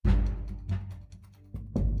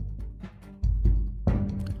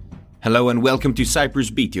Hello and welcome to Cyprus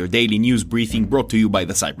Beat, your daily news briefing brought to you by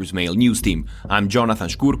the Cyprus Mail news team. I'm Jonathan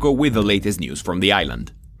Shkurko with the latest news from the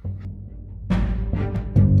island.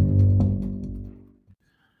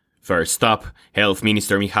 First up, Health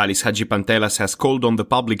Minister Michalis Hadjipantelas has called on the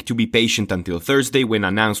public to be patient until Thursday when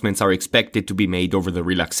announcements are expected to be made over the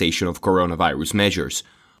relaxation of coronavirus measures.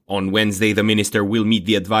 On Wednesday, the minister will meet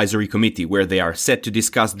the advisory committee where they are set to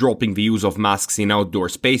discuss dropping the use of masks in outdoor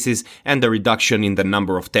spaces and a reduction in the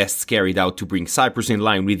number of tests carried out to bring Cyprus in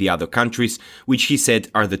line with the other countries, which he said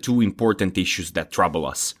are the two important issues that trouble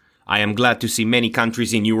us. I am glad to see many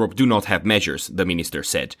countries in Europe do not have measures, the minister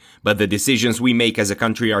said, but the decisions we make as a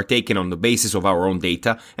country are taken on the basis of our own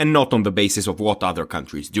data and not on the basis of what other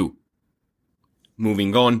countries do.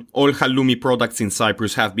 Moving on, all halloumi products in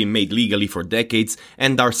Cyprus have been made legally for decades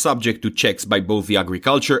and are subject to checks by both the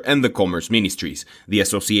Agriculture and the Commerce Ministries, the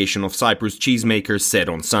Association of Cyprus Cheesemakers said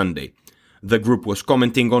on Sunday. The group was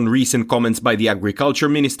commenting on recent comments by the Agriculture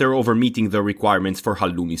Minister over meeting the requirements for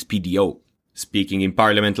halloumi's PDO. Speaking in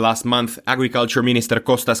Parliament last month, Agriculture Minister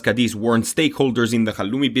Kostas Kadis warned stakeholders in the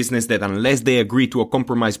halloumi business that unless they agree to a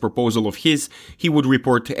compromise proposal of his, he would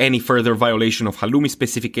report any further violation of halloumi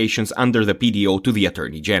specifications under the PDO to the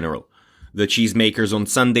Attorney General. The cheesemakers on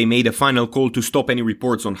Sunday made a final call to stop any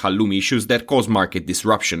reports on halloumi issues that cause market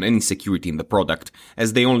disruption and insecurity in the product,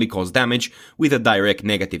 as they only cause damage with a direct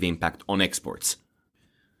negative impact on exports.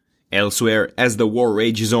 Elsewhere, as the war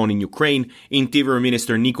rages on in Ukraine, Interior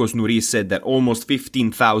Minister Nicos Nouris said that almost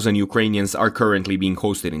 15,000 Ukrainians are currently being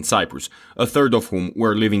hosted in Cyprus, a third of whom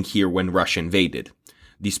were living here when Russia invaded.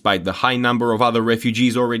 Despite the high number of other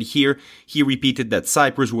refugees already here, he repeated that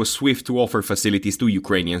Cyprus was swift to offer facilities to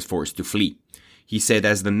Ukrainians forced to flee. He said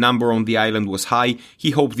as the number on the island was high,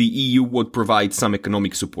 he hoped the EU would provide some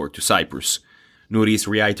economic support to Cyprus. Nouris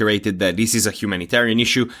reiterated that this is a humanitarian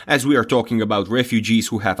issue, as we are talking about refugees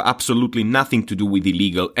who have absolutely nothing to do with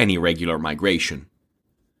illegal and irregular migration.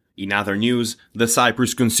 In other news, the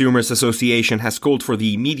Cyprus Consumers Association has called for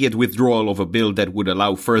the immediate withdrawal of a bill that would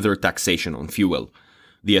allow further taxation on fuel.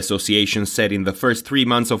 The association said in the first 3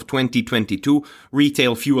 months of 2022,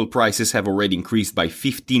 retail fuel prices have already increased by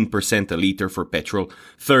 15% a litre for petrol,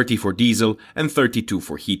 30% for diesel, and 32%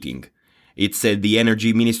 for heating. It said the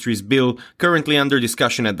Energy Ministry's bill, currently under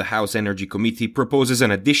discussion at the House Energy Committee, proposes an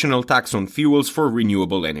additional tax on fuels for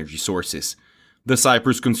renewable energy sources. The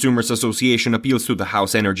Cyprus Consumers Association appeals to the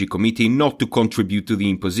House Energy Committee not to contribute to the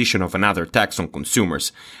imposition of another tax on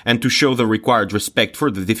consumers, and to show the required respect for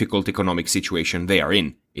the difficult economic situation they are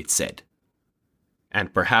in, it said.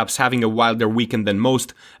 And perhaps having a wilder weekend than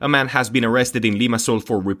most, a man has been arrested in Limassol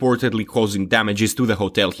for reportedly causing damages to the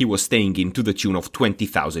hotel he was staying in to the tune of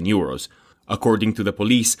 20,000 euros. According to the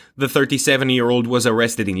police, the 37-year-old was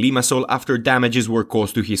arrested in Limassol after damages were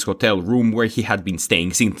caused to his hotel room where he had been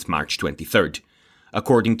staying since March 23rd.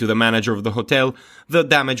 According to the manager of the hotel, the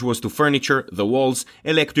damage was to furniture, the walls,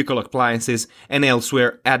 electrical appliances, and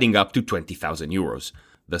elsewhere, adding up to 20,000 euros.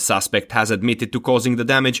 The suspect has admitted to causing the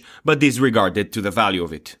damage, but disregarded to the value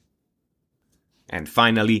of it. And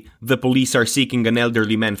finally, the police are seeking an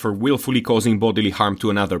elderly man for willfully causing bodily harm to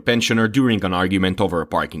another pensioner during an argument over a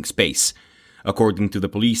parking space. According to the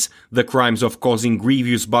police, the crimes of causing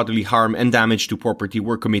grievous bodily harm and damage to property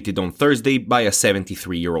were committed on Thursday by a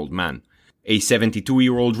 73-year-old man. A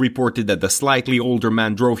 72-year-old reported that the slightly older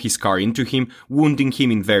man drove his car into him, wounding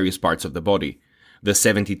him in various parts of the body. The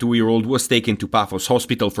 72-year-old was taken to Paphos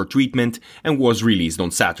Hospital for treatment and was released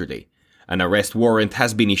on Saturday. An arrest warrant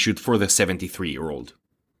has been issued for the 73-year-old.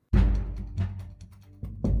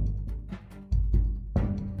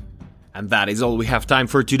 And that is all we have time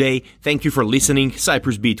for today. Thank you for listening.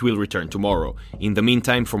 Cyprus Beat will return tomorrow. In the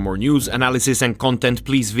meantime, for more news, analysis and content,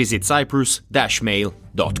 please visit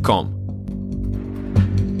cyprus-mail.com.